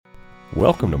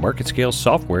Welcome to Market Scale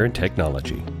Software and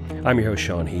Technology. I'm your host,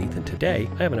 Sean Heath, and today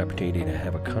I have an opportunity to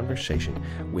have a conversation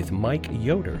with Mike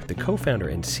Yoder, the co-founder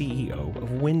and CEO of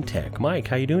Wintec. Mike,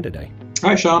 how are you doing today?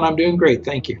 Hi, Sean. I'm doing great.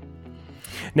 Thank you.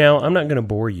 Now, I'm not going to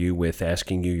bore you with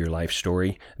asking you your life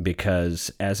story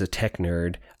because as a tech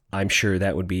nerd, I'm sure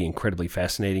that would be incredibly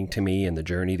fascinating to me and the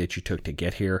journey that you took to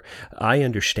get here. I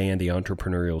understand the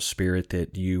entrepreneurial spirit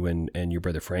that you and your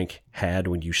brother Frank had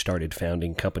when you started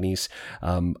founding companies.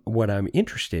 What I'm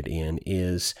interested in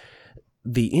is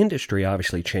the industry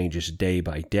obviously changes day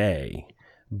by day,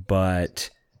 but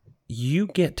you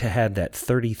get to have that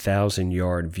 30,000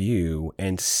 yard view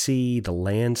and see the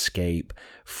landscape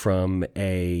from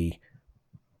a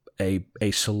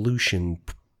solution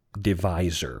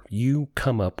deviser. You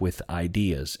come up with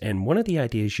ideas, and one of the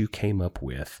ideas you came up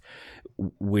with,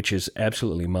 which is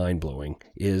absolutely mind-blowing,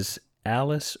 is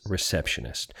Alice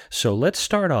Receptionist. So let's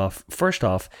start off. First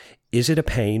off, is it a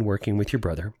pain working with your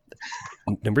brother?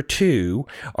 Number two,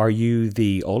 are you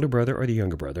the older brother or the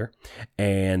younger brother?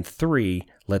 And three,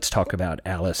 let's talk about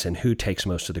Alice and who takes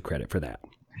most of the credit for that.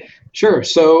 Sure.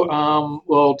 So,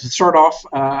 to start off,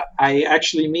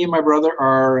 me and my brother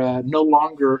are no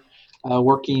longer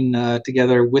working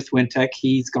together with Wintec.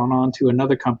 He's gone on to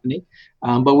another company,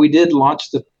 but we did launch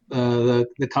the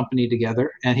company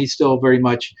together, and he's still very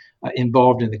much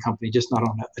involved in the company, just not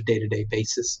on a day-to-day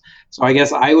basis. So I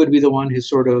guess I would be the one who's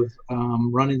sort of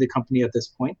running the company at this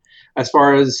point. As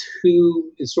far as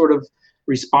who is sort of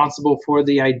responsible for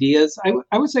the ideas,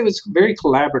 I would say it was very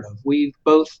collaborative. We've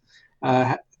both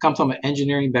come from an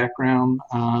engineering background.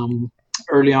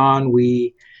 Early on,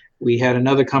 we had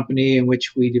another company in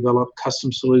which we developed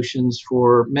custom solutions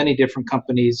for many different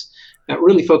companies that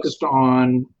really focused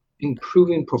on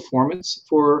improving performance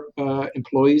for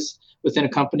employees within a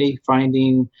company,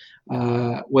 finding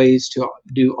ways to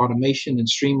do automation and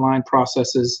streamline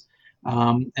processes.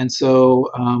 And so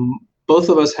both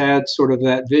of us had sort of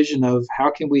that vision of how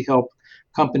can we help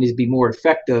companies be more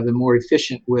effective and more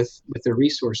efficient with their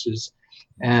resources.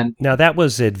 And now that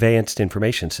was Advanced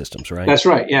Information Systems, right? That's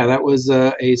right. Yeah, that was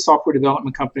a software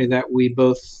development company that we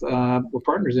both were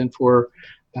partners in for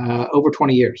over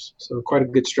 20 years. So quite a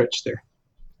good stretch there.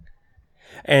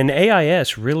 And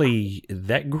AIS really,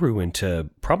 that grew into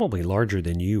probably larger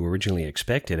than you originally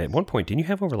expected. At one point, didn't you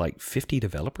have over like 50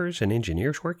 developers and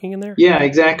engineers working in there? Yeah,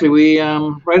 exactly. We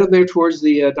right up there towards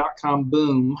the dot-com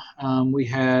boom, we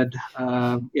had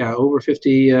over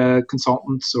 50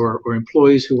 consultants or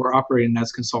employees who were operating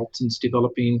as consultants,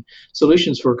 developing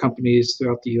solutions for companies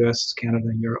throughout the U.S., Canada,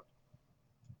 and Europe.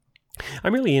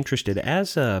 I'm really interested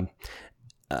as a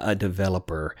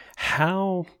developer,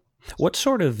 what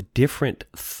sort of different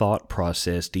thought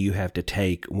process do you have to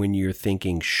take when you're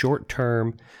thinking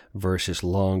short-term versus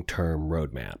long-term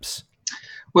roadmaps?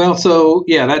 Well, so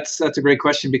yeah, that's a great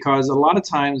question, because a lot of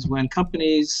times when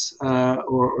companies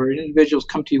or individuals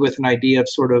come to you with an idea of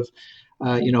sort of,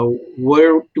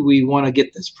 where do we want to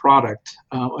get this product?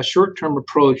 A short-term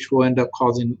approach will end up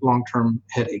causing long-term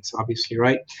headaches, obviously,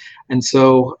 right? And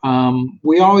so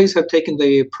we always have taken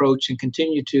the approach and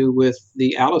continue to with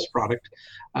the Alice product.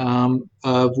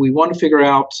 We want to figure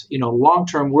out,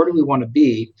 long-term, where do we want to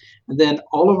be? And then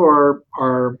all of our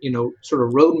sort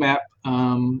of roadmap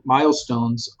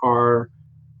milestones are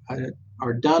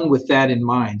done with that in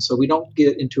mind. So we don't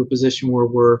get into a position where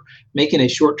we're making a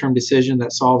short-term decision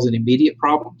that solves an immediate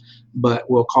problem, but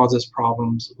will cause us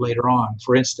problems later on.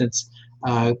 For instance,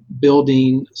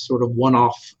 building sort of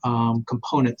one-off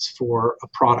components for a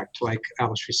product like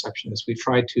Alice Receptionist. We've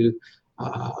tried to,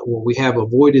 we have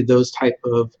avoided those type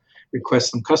of requests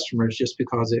from customers just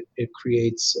because it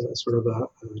creates sort of a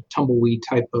tumbleweed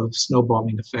type of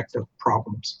snowballing effect of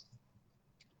problems.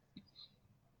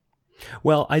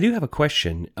 Well, I do have a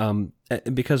question,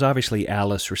 because obviously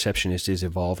Alice Receptionist is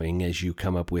evolving as you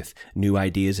come up with new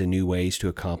ideas and new ways to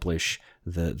accomplish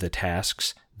the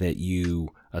tasks that you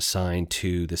assign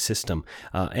to the system.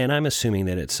 And I'm assuming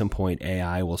that at some point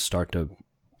AI will start to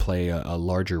play a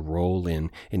larger role in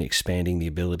expanding the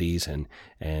abilities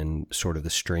and sort of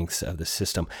the strengths of the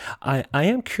system. I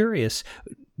am curious,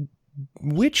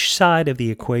 which side of the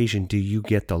equation do you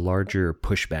get the larger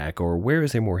pushback, or where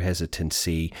is there more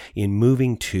hesitancy in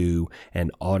moving to an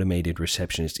automated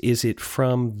receptionist? Is it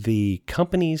from the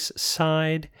company's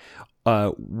side,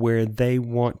 where they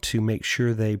want to make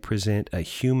sure they present a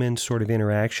human sort of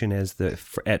interaction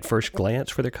at first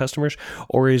glance for their customers,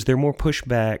 or is there more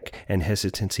pushback and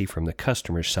hesitancy from the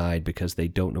customer side because they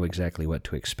don't know exactly what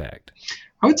to expect?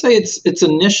 I would say it's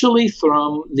initially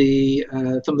from the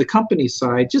company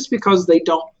side, just because they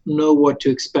don't know what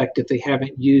to expect if they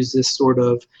haven't used this sort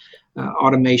of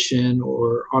automation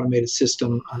or automated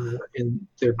system in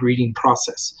their greeting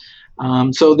process.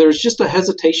 So there's just a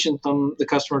hesitation from the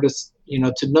customer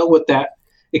to know what that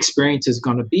experience is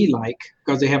going to be like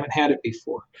because they haven't had it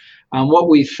before. What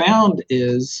we found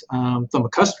is, from a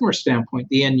customer standpoint,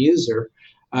 the end user,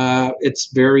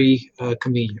 it's very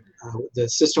convenient. The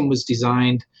system was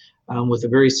designed with a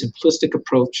very simplistic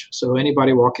approach. So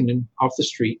anybody walking in off the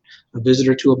street, a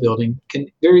visitor to a building, can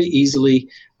very easily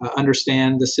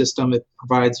understand the system. It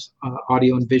provides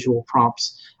audio and visual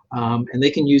prompts, and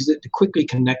they can use it to quickly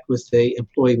connect with the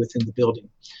employee within the building.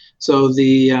 So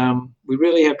we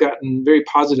really have gotten very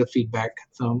positive feedback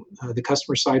from the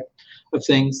customer side of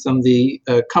things, from the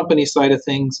company side of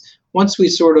things. Once we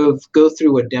sort of go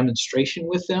through a demonstration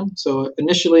with them. So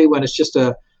initially, when it's just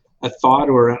a thought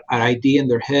or an idea in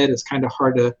their head, it's kind of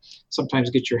hard to sometimes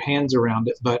get your hands around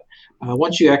it. But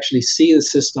once you actually see the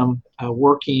system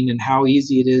working and how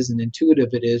easy it is and intuitive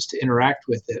it is to interact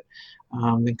with it,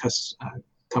 then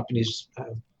companies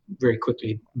very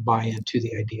quickly buy into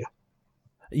the idea.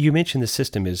 You mentioned the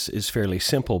system is fairly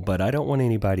simple, but I don't want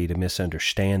anybody to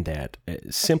misunderstand that.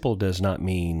 Simple does not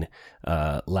mean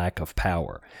lack of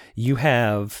power. You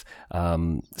have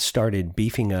started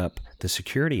beefing up the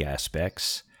security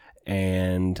aspects,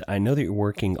 and I know that you're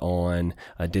working on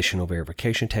additional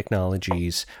verification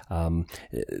technologies.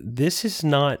 This is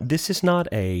not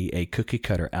a cookie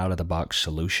cutter out of the box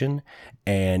solution,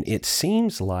 and it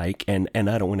seems like, and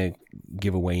I don't want to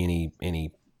give away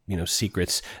any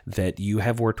secrets, that you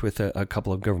have worked with a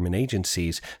couple of government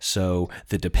agencies, so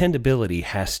the dependability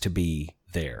has to be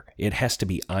there. It has to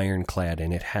be ironclad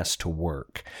and it has to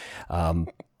work.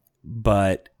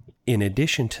 But in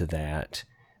addition to that,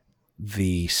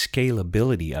 the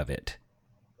scalability of it,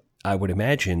 I would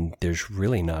imagine there's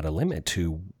really not a limit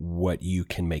to what you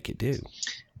can make it do.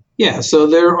 Yeah, so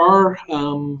there are,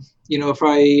 if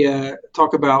I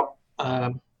talk about,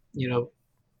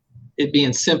 it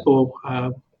being simple,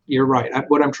 you're right.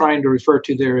 What I'm trying to refer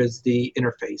to there is the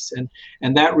interface.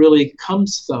 And that really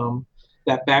comes from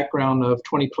that background of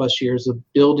 20 plus years of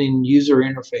building user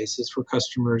interfaces for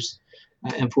customers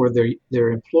and for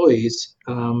their employees.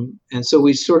 And so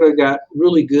we sort of got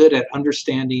really good at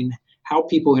understanding how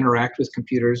people interact with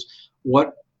computers,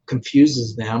 what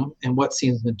confuses them, and what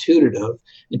seems intuitive.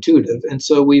 And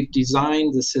so we've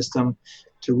designed the system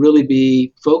to really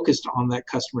be focused on that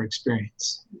customer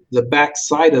experience. The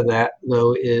backside of that,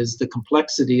 though, is the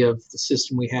complexity of the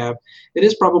system we have. It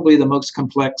is probably the most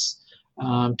complex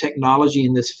technology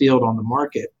in this field on the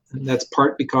market. And that's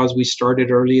part because we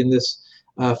started early in this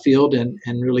field and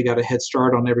really got a head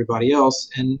start on everybody else.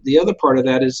 And the other part of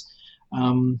that is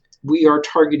we are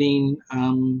targeting,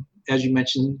 as you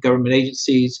mentioned, government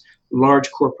agencies, large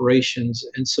corporations.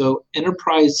 And so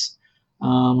enterprise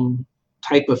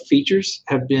type of features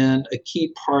have been a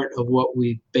key part of what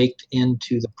we've baked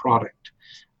into the product.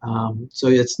 So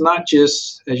it's not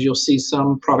just, as you'll see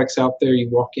some products out there, you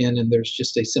walk in and there's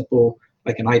just a simple,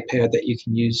 like an iPad that you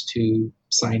can use to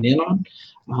sign in on.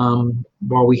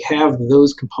 While we have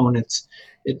those components,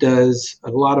 it does a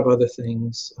lot of other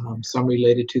things, some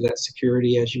related to that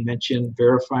security, as you mentioned,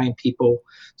 verifying people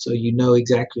so you know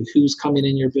exactly who's coming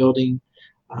in your building.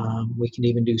 We can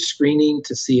even do screening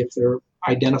to see if they're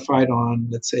identified on,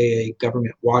 let's say, a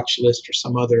government watch list or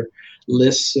some other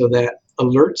list, so that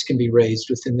alerts can be raised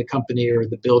within the company or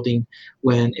the building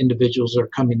when individuals are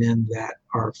coming in that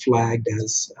are flagged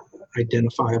as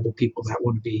identifiable people that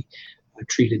want to be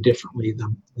treated differently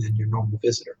than your normal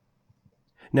visitor.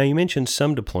 Now, you mentioned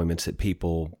some deployments that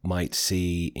people might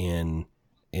see in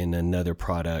another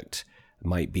product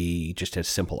might be just a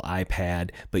simple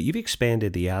iPad, but you've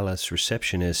expanded the Alice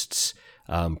Receptionist's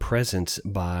presence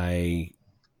by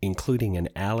including an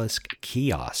Alice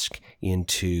kiosk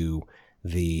into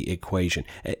the equation.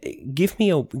 Give me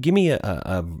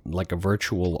a like a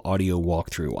virtual audio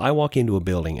walkthrough. I walk into a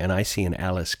building and I see an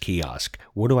Alice kiosk.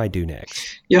 What do I do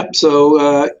next? Yep.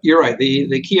 So you're right.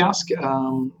 The kiosk.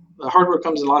 The hardware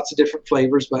comes in lots of different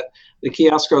flavors, but the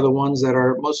kiosks are the ones that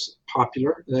are most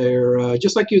popular. They're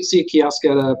just like you'd see a kiosk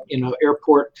at a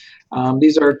airport.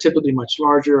 These are typically much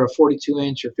larger, a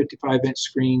 42-inch or 55-inch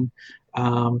screen.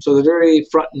 So they're very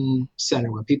front and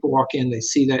center. When people walk in, they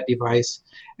see that device.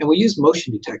 And we use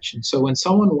motion detection. So when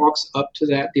someone walks up to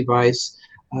that device,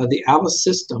 the Alice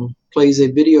system plays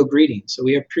a video greeting. So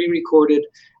we have pre-recorded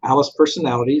Alice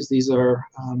personalities. These are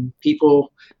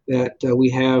people that we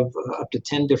have up to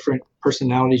 10 different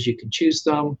personalities. You can choose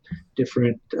them,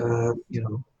 different,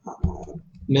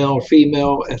 male or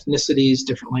female ethnicities,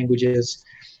 different languages.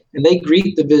 And they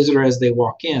greet the visitor as they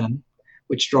walk in,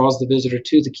 which draws the visitor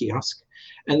to the kiosk.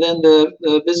 And then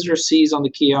the visitor sees on the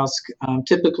kiosk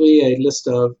typically a list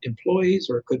of employees,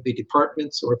 or it could be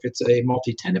departments, or if it's a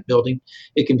multi-tenant building,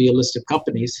 it can be a list of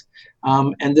companies.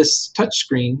 And this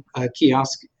touchscreen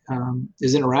kiosk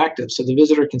is interactive. So the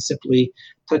visitor can simply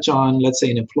touch on, let's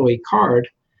say, an employee card,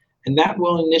 and that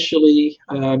will initially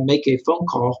make a phone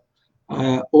call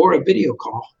or a video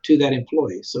call to that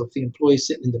employee. So if the employee is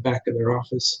sitting in the back of their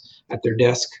office at their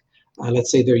desk,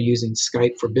 let's say they're using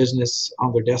Skype for Business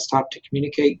on their desktop to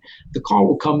communicate, the call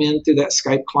will come in through that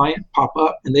Skype client, pop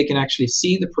up, and they can actually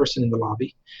see the person in the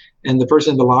lobby, and the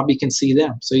person in the lobby can see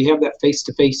them. So you have that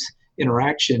face-to-face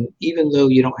interaction, even though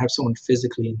you don't have someone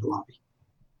physically in the lobby.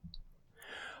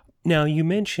 Now, you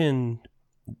mentioned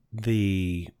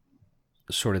the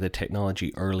sort of the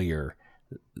technology earlier.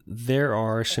 There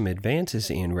are some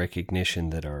advances in recognition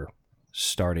that are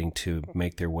starting to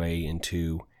make their way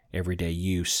into everyday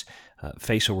use.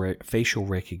 Facial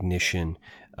recognition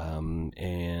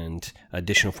and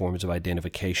additional forms of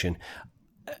identification.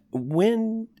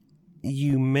 When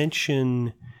you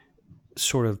mention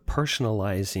sort of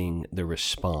personalizing the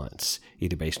response,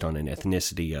 either based on an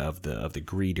ethnicity of the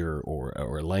greeter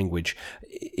or language,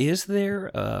 is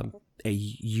there a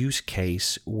use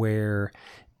case where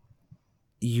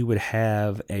you would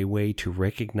have a way to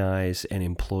recognize an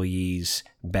employee's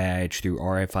badge through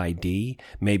RFID,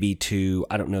 maybe to,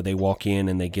 I don't know, they walk in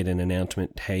and they get an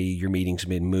announcement, hey, your meeting's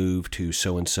been moved to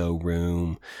so-and-so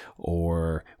room,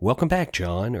 or welcome back,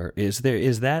 John, or is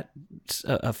that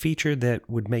a feature that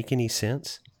would make any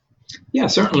sense? Yeah,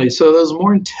 certainly. So those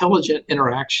more intelligent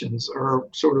interactions are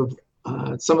sort of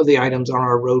some of the items on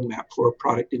our roadmap for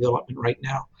product development right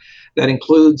now. That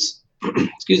includes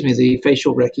excuse me, the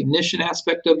facial recognition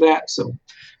aspect of that. So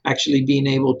actually being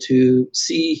able to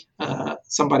see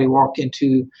somebody walk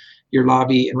into your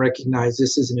lobby and recognize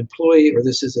this is an employee, or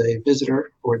this is a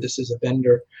visitor, or this is a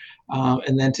vendor,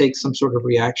 and then take some sort of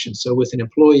reaction. So with an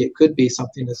employee, it could be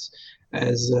something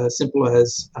as simple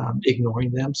as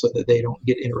ignoring them so that they don't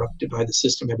get interrupted by the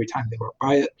system every time they walk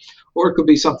by it. Or it could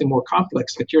be something more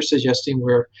complex, like you're suggesting,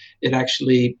 where it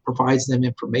actually provides them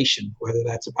information, whether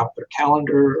that's about their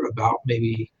calendar, about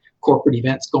maybe corporate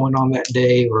events going on that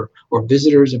day, or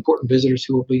visitors, important visitors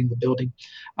who will be in the building.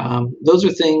 Those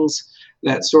are things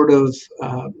that sort of,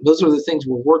 those are the things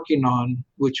we're working on,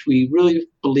 which we really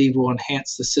believe will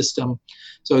enhance the system.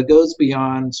 So it goes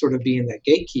beyond sort of being that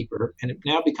gatekeeper, and it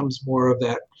now becomes more of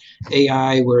that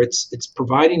AI where it's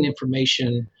providing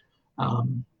information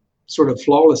sort of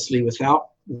flawlessly without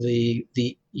the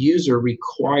user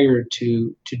required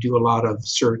to do a lot of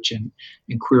search and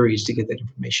queries to get that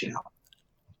information out.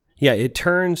 Yeah, it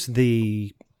turns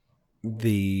the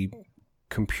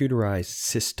computerized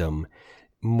system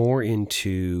more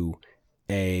into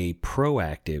a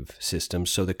proactive system,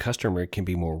 so the customer can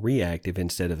be more reactive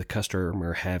instead of the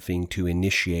customer having to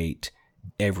initiate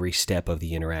every step of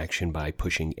the interaction by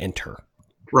pushing enter.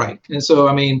 Right. And so,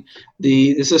 I mean,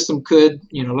 the system could,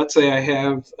 let's say I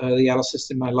have the Atlas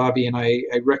system in my lobby, and I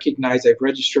recognize I've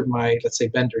registered my, let's say,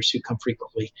 vendors who come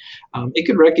frequently. It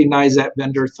could recognize that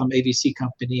vendor from ABC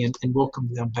company and welcome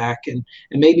them back, and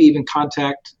maybe even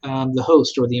contact the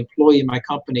host or the employee in my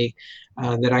company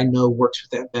that I know works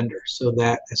with that vendor, so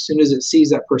that as soon as it sees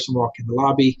that person walk in the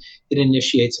lobby, it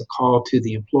initiates a call to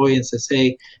the employee and says,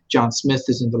 hey, John Smith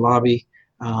is in the lobby,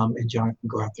 and John can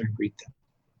go out there and greet them.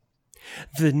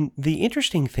 The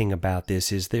interesting thing about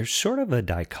this is there's sort of a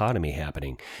dichotomy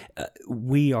happening.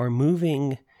 We are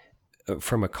moving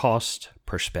from a cost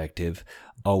perspective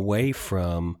away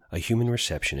from a human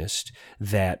receptionist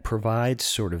that provides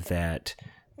sort of that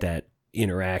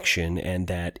interaction and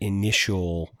that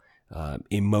initial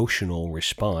emotional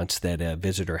response that a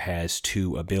visitor has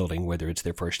to a building, whether it's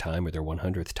their first time or their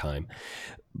 100th time.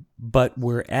 But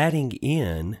we're adding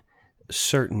in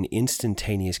certain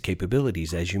instantaneous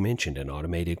capabilities, as you mentioned, an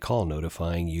automated call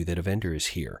notifying you that a vendor is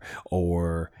here,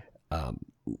 or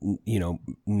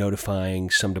notifying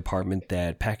some department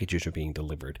that packages are being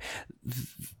delivered.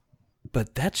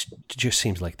 But that just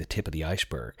seems like the tip of the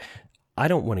iceberg. I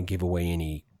don't want to give away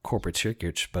any corporate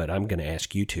secrets, but I'm going to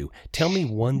ask you to tell me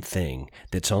one thing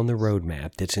that's on the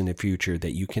roadmap that's in the future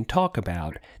that you can talk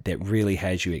about that really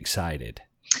has you excited.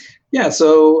 Yeah,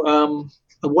 so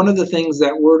one of the things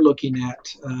that we're looking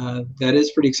at that is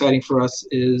pretty exciting for us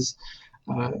is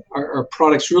our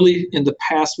products really in the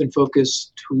past been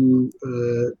focused to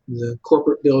the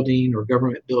corporate building or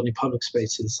government building, public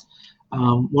spaces.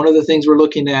 One of the things we're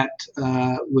looking at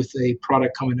with a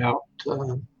product coming out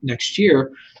next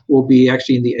year will be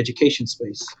actually in the education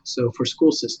space. So for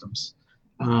school systems,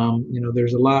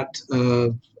 there's a lot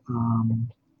of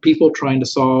people trying to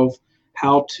solve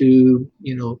how to,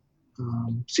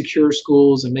 secure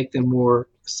schools and make them more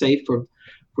safe for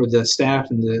the staff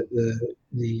and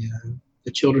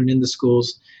the children in the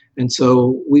schools. And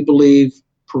so we believe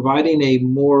providing a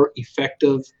more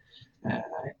effective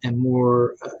and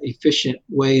more efficient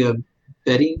way of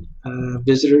vetting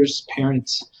visitors,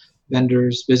 parents,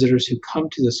 vendors, visitors who come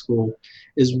to the school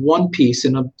is one piece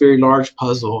in a very large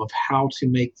puzzle of how to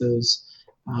make those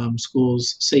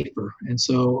schools safer. And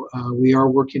so we are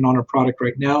working on a product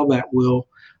right now that will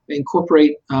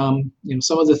incorporate some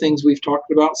of the things we've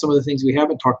talked about, some of the things we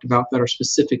haven't talked about that are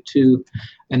specific to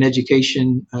an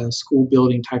education school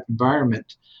building type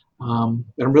environment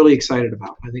that I'm really excited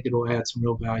about. I think it will add some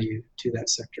real value to that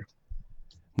sector.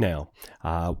 Now,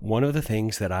 one of the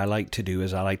things that I like to do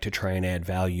is I like to try and add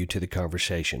value to the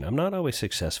conversation. I'm not always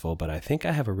successful, but I think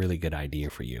I have a really good idea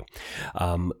for you.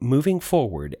 Moving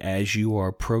forward, as you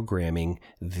are programming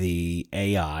the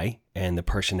AI and the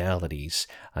personalities,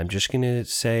 I'm just going to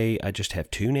say I just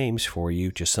have two names for you,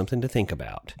 just something to think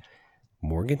about.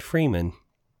 Morgan Freeman,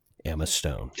 Emma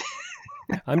Stone.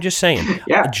 I'm just saying,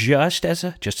 just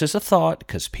as a thought,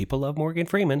 because people love Morgan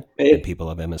Freeman and people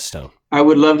love Emma Stone. I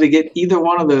would love to get either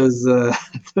one of those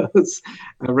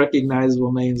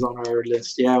recognizable names on our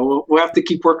list. Yeah, we'll have to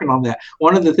keep working on that.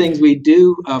 One of the things we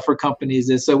do for companies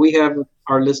is, so we have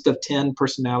our list of 10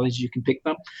 personalities, you can pick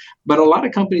them, but a lot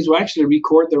of companies will actually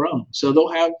record their own. So they'll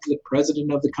have the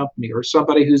president of the company or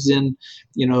somebody who's in,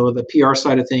 the PR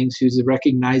side of things, who's a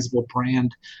recognizable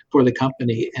brand for the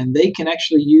company, and they can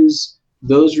actually use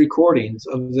those recordings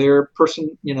of their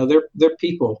person, their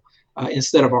people,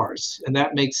 instead of ours. And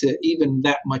that makes it even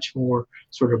that much more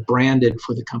sort of branded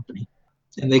for the company.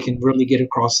 And they can really get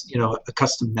across, a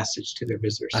custom message to their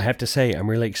visitors. I have to say, I'm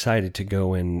really excited to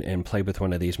go and play with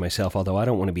one of these myself, although I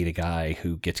don't want to be the guy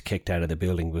who gets kicked out of the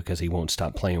building because he won't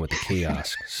stop playing with the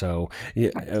kiosk. So,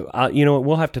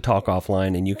 we'll have to talk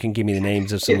offline, and you can give me the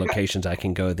names of some locations I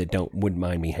can go that wouldn't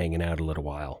mind me hanging out a little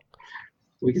while.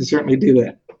 We can certainly do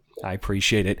that. I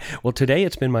appreciate it. Well, today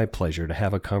it's been my pleasure to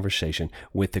have a conversation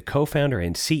with the co-founder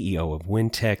and CEO of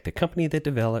Wintec, the company that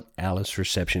developed Alice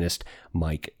Receptionist,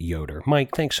 Mike Yoder.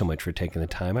 Mike, thanks so much for taking the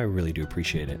time. I really do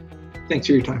appreciate it. Thanks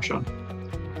for your time, Sean.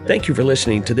 Thank you for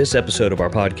listening to this episode of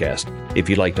our podcast. If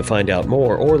you'd like to find out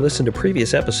more or listen to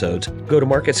previous episodes, go to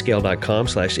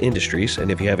marketscale.com/industries.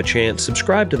 And if you have a chance,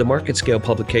 subscribe to the MarketScale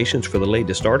publications for the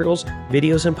latest articles,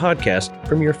 videos, and podcasts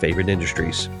from your favorite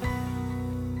industries.